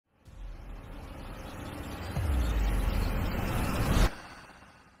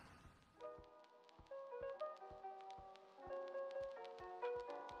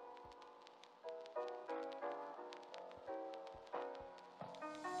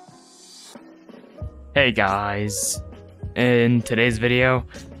Hey guys, in today's video,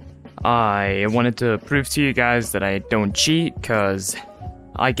 I wanted to prove to you guys that I don't cheat, because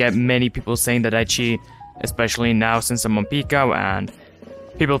I get many people saying that I cheat, especially now since I'm on Pico, and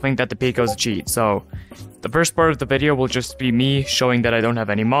people think that the Pico is a cheat. So, the first part of the video will just be me showing that I don't have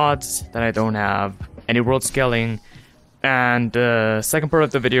any mods, that I don't have any world scaling, and the second part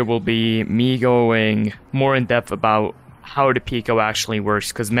of the video will be me going more in depth about how the Pico actually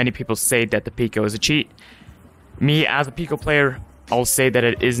works, because many people say that the Pico is a cheat. Me, as a Pico player, I'll say that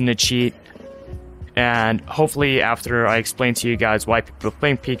it isn't a cheat, and hopefully after I explain to you guys why people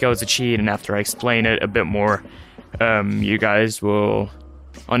think Pico is a cheat, and after I explain it a bit more, you guys will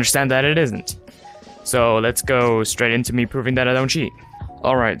understand that it isn't. So let's go straight into me proving that I don't cheat.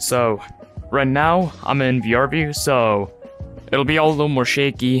 Alright, so right now I'm in VR view, so it'll be all a little more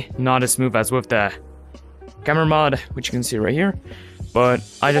shaky, not as smooth as with the camera mod, which you can see right here, but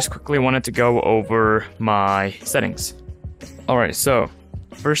I just quickly wanted to go over my settings. Alright, so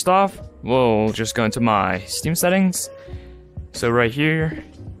first off, we'll just go into my Steam settings. So right here,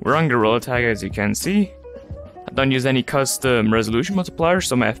 we're on gorrilla tag, as you can see. I don't use any custom resolution multiplier,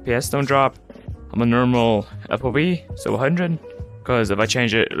 so my FPS don't drop. I'm a normal FOV, so 100, because if I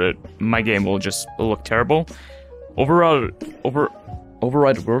change it, my game will just look terrible. Override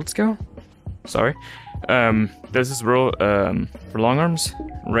world scale? Sorry. This is for long arms,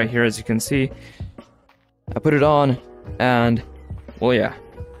 right here, as you can see. I put it on, and, well, yeah,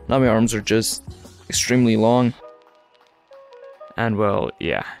 now my arms are just extremely long. And, well,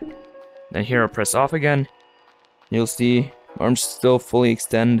 yeah. Then here I press off again. You'll see my arms still fully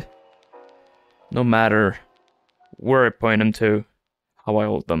extend, no matter where I point them to, how I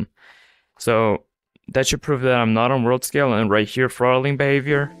hold them. So, that should prove that I'm not on world scale. And right here, throttling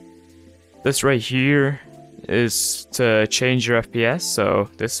behavior. This right here is to change your FPS, so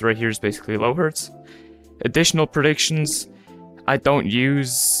this right here is basically low hertz. Additional predictions I don't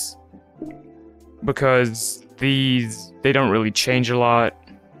use because they don't really change a lot,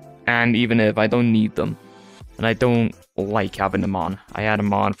 and even if I don't need them, and I don't like having them on. I add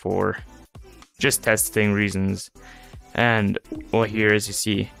them on for just testing reasons, and well, here as you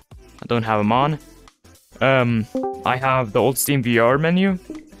see, I don't have them on. I have the old Steam VR menu.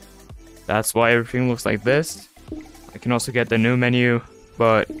 That's why everything looks like this. I can also get the new menu,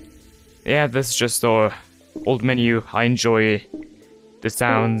 but yeah, this is just the old menu. I enjoy the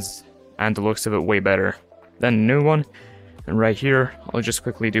sounds and the looks of it way better than the new one. And right here, I'll just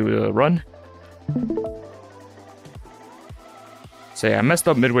quickly do a run. So yeah, I messed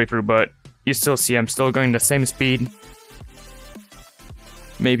up midway through, but you still see I'm still going the same speed.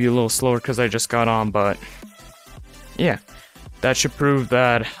 Maybe a little slower because I just got on, but yeah. That should prove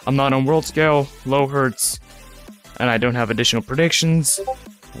that I'm not on world scale, low hertz, and I don't have additional predictions.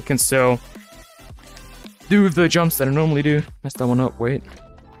 I can still do the jumps that I normally do. Messed that one up, wait.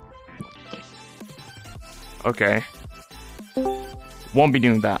 Okay. Won't be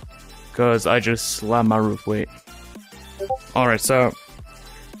doing that, because I just slammed my roof, wait. Alright, so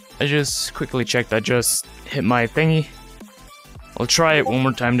I just quickly checked, I just hit my thingy. I'll try it one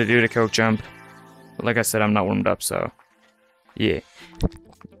more time to do the coke jump. But like I said, I'm not warmed up, so yeah.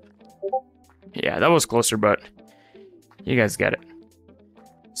 Yeah, that was closer, but you guys get it.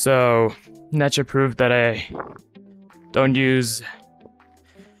 So, that should prove that I don't use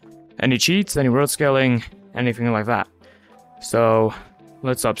any cheats, any world scaling, anything like that. So,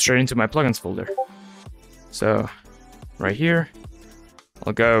 let's hop straight into my plugins folder. So, right here,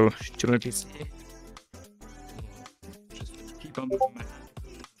 I'll go to my PC. Just keep on moving my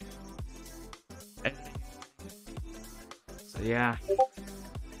yeah,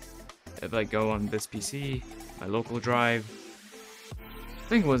 if I go on this PC, my local drive, I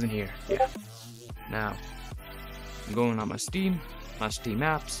think it wasn't here, yeah. Now, I'm going on my Steam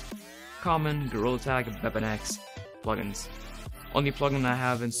apps, common, gorrilla tag, and weapon-x plugins. Only plugin I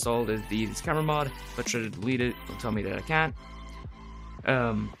have installed is the camera mod. If I try to delete it, it'll tell me that I can't.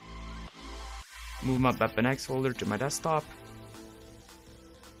 Move my weapon-x folder to my desktop.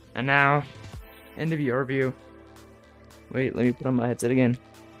 And now, in the VR view, wait, let me put on my headset again.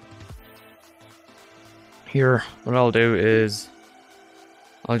 Here, what I'll do is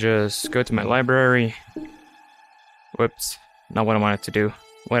I'll just go to my library. Whoops, not what I wanted to do.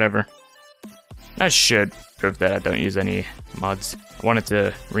 Whatever. That should prove that I don't use any mods. I wanted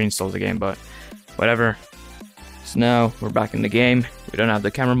to reinstall the game, but whatever. So now we're back in the game. We don't have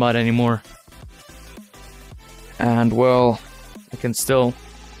the camera mod anymore. And well, I can still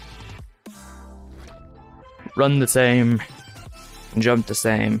run the same, jump the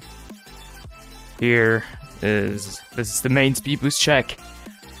same. This is the main speed boost check.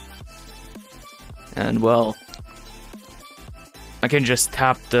 And well, I can just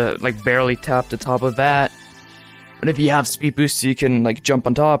tap the, like, barely tap the top of that. But if you have speed boost, you can, like, jump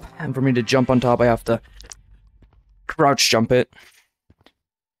on top. And for me to jump on top, I have to crouch jump it.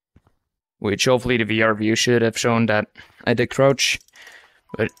 Which hopefully the VR view should have shown that I did crouch.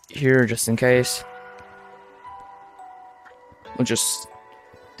 But here, just in case, we'll just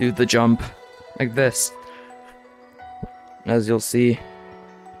do the jump like this. As you'll see,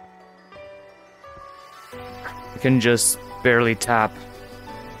 you can just barely tap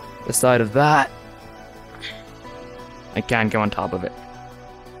the side of that. I can't go on top of it.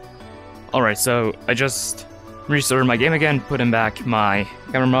 Alright, so I just restarted my game again, put in back my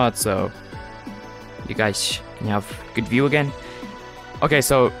camera mod so you guys can have good view again. Okay,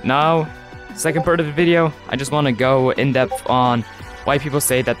 so now, second part of the video, I just want to go in depth on why people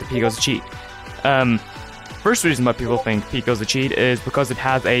say that the Pico's a cheat. First reason why people think Pico's a cheat is because it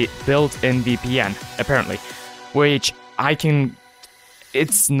has a built-in VPN, apparently. Which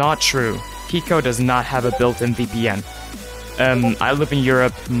it's not true. Pico does not have a built-in VPN. I live in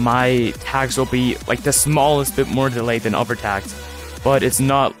Europe, my tags will be like the smallest bit more delayed than other tags. But it's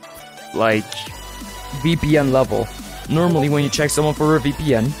not like VPN level. Normally when you check someone for a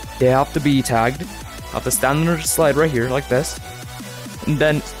VPN, they have to be tagged, have to stand on the slide right here like this. And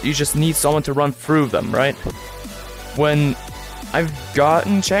then you just need someone to run through them, right? When I've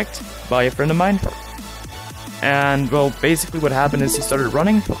gotten checked by a friend of mine, and well, basically what happened is he started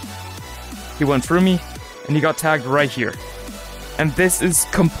running, he went through me, and he got tagged right here. And this is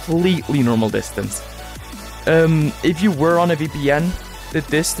completely normal distance. If you were on a VPN, the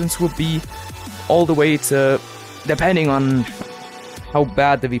distance would be all the way to, depending on how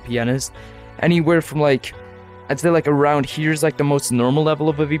bad the VPN is, anywhere from like, I'd say like around here's like the most normal level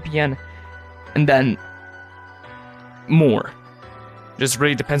of a VPN, and then more. Just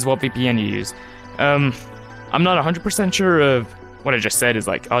really depends what VPN you use. I'm not 100% sure of what I just said is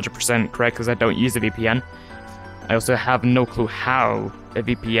like 100% correct because I don't use a VPN. I also have no clue how a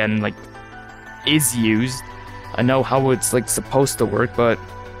VPN like is used. I know how it's like supposed to work, but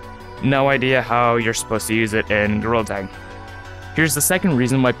no idea how you're supposed to use it in Gorilla Tag. Here's the second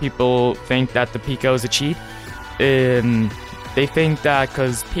reason why people think that the Pico is a cheat. They think that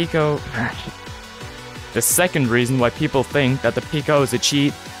because Pico... The second reason why people think that the Pico is a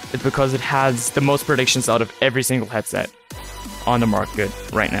cheat is because it has the most predictions out of every single headset on the market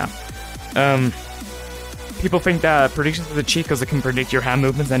right now. People think that predictions is a cheat because it can predict your hand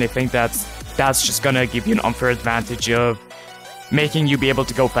movements, and they think that's just gonna give you an unfair advantage of making you be able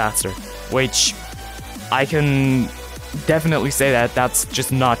to go faster, which I can definitely say that that's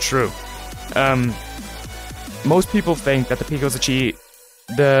just not true. Most people think that the Pico is a cheat.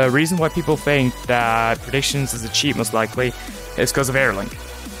 The reason why people think that predictions is a cheat most likely is because of Airlink.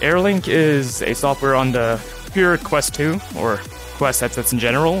 Airlink is a software on the pure Quest 2, or Quest headsets in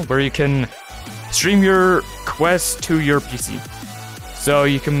general, where you can stream your Quest to your PC. So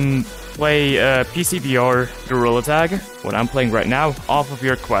you can play PC VR Gorilla Tag, what I'm playing right now, off of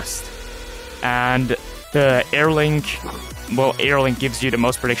your Quest. And the Airlink, well, Airlink gives you the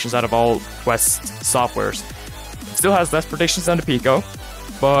most predictions out of all Quest softwares. It still has less predictions than the Pico,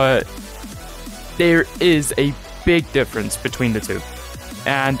 but there is a big difference between the two.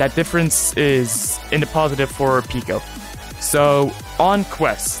 And that difference is in the positive for Pico. So on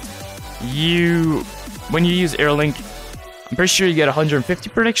Quest, when you use Airlink, I'm pretty sure you get 150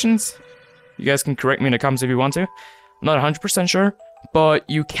 predictions. You guys can correct me in the comments if you want to. I'm not 100% sure, but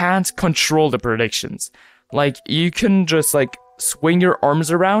you can't control the predictions. Like, you can just like swing your arms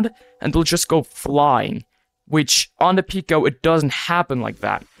around and they'll just go flying. Which on the Pico, it doesn't happen like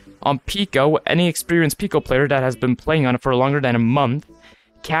that. On Pico, any experienced Pico player that has been playing on it for longer than a month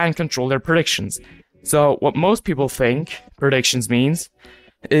can control their predictions. So what most people think predictions means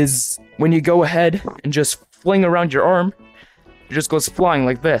is when you go ahead and just fling around your arm, it just goes flying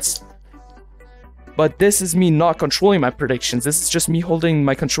like this. But this is me not controlling my predictions. This is just me holding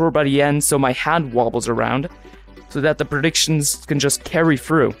my controller by the end so my hand wobbles around so that the predictions can just carry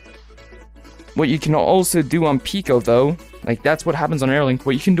through. What you can also do on Pico though, like that's what happens on Airlink,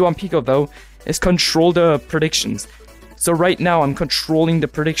 what you can do on Pico though is control the predictions. So right now I'm controlling the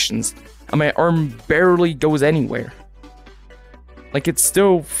predictions and my arm barely goes anywhere. Like it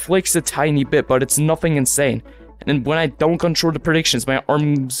still flicks a tiny bit, but it's nothing insane. And then when I don't control the predictions, my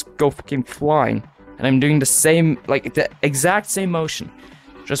arms go fucking flying. And I'm doing the same, like the exact same motion.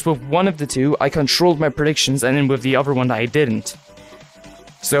 Just with one of the two, I controlled my predictions, and then with the other one, I didn't.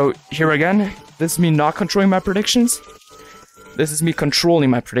 So here again, this is me not controlling my predictions. This is me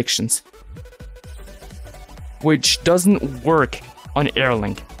controlling my predictions. Which doesn't work on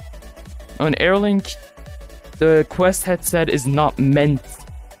Airlink. On Airlink, the Quest headset is not meant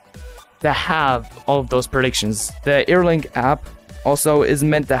to have all of those predictions. The Airlink app also is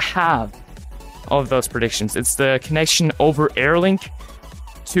meant to have all of those predictions. It's the connection over Airlink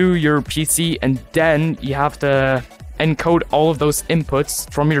to your PC, and then you have to encode all of those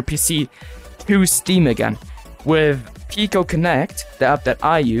inputs from your PC to Steam again. With Pico Connect, the app that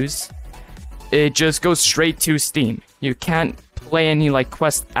I use, it just goes straight to Steam. You can't play any like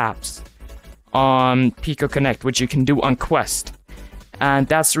Quest apps on Pico Connect, which you can do on Quest. And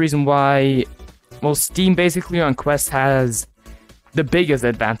that's the reason why, well, Steam basically on Quest has the biggest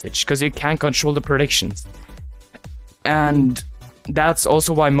advantage, because you can't control the predictions. And that's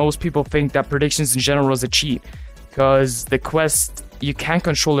also why most people think that predictions in general is a cheat, because the Quest, you can't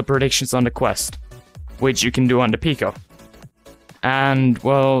control the predictions on the Quest, which you can do on the Pico. And,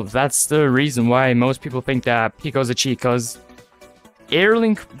 well, that's the reason why most people think that Pico is a cheat, because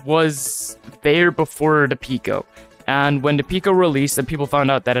Airlink was there before the Pico. And when the Pico released and people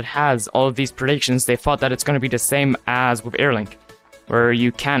found out that it has all of these predictions, they thought that it's going to be the same as with Airlink, where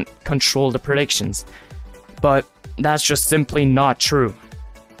you can't control the predictions. But that's just simply not true.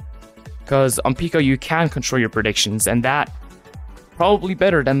 Because on Pico you can control your predictions, and that probably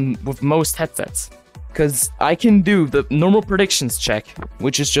better than with most headsets. Because I can do the normal predictions check,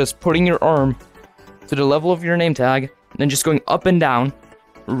 which is just putting your arm to the level of your name tag, and then just going up and down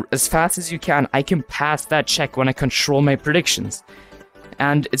as fast as you can. I can pass that check when I control my predictions.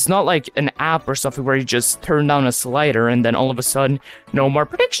 And it's not like an app or something where you just turn down a slider and then all of a sudden, no more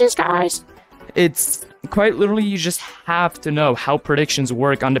predictions, guys. It's quite literally, you just have to know how predictions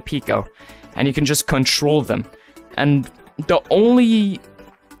work on the Pico, and you can just control them. And the only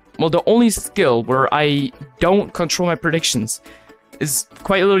skill where I don't control my predictions is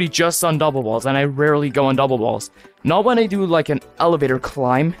quite literally just on double walls, and I rarely go on double walls. Not when I do like an elevator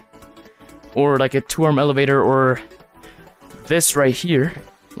climb, or like a 2-arm elevator, or this right here,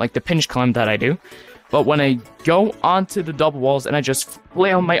 like the pinch climb that I do, but when I go onto the double walls and I just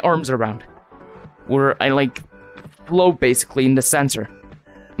flail my arms around, where I like float basically in the center.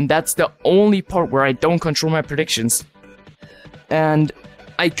 And that's the only part where I don't control my predictions. And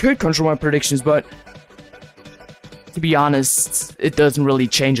I could control my predictions, but to be honest, it doesn't really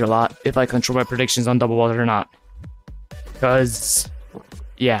change a lot if I control my predictions on double walls or not. Because,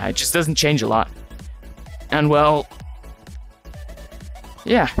 yeah, it just doesn't change a lot. And well,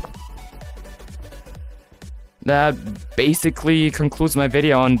 yeah. That basically concludes my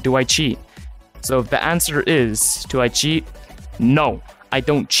video on do I cheat. So if the answer is, do I cheat? No, I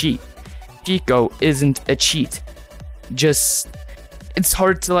don't cheat. Pico isn't a cheat. Just, it's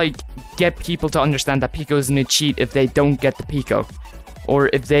hard to like get people to understand that Pico isn't a cheat if they don't get the Pico,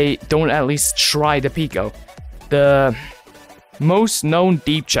 or if they don't at least try the Pico. The most known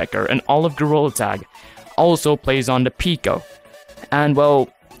deep checker in all of Gorilla Tag also plays on the Pico. And well,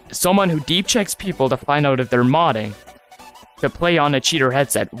 someone who deep checks people to find out if they're modding to play on a cheater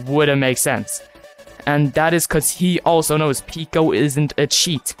headset wouldn't make sense. And that is because he also knows Pico isn't a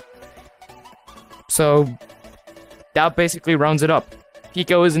cheat. So that basically rounds it up.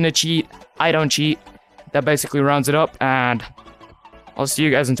 Pico isn't a cheat, I don't cheat. That basically rounds it up, and I'll see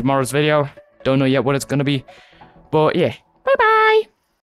you guys in tomorrow's video. Don't know yet what it's gonna be, but yeah.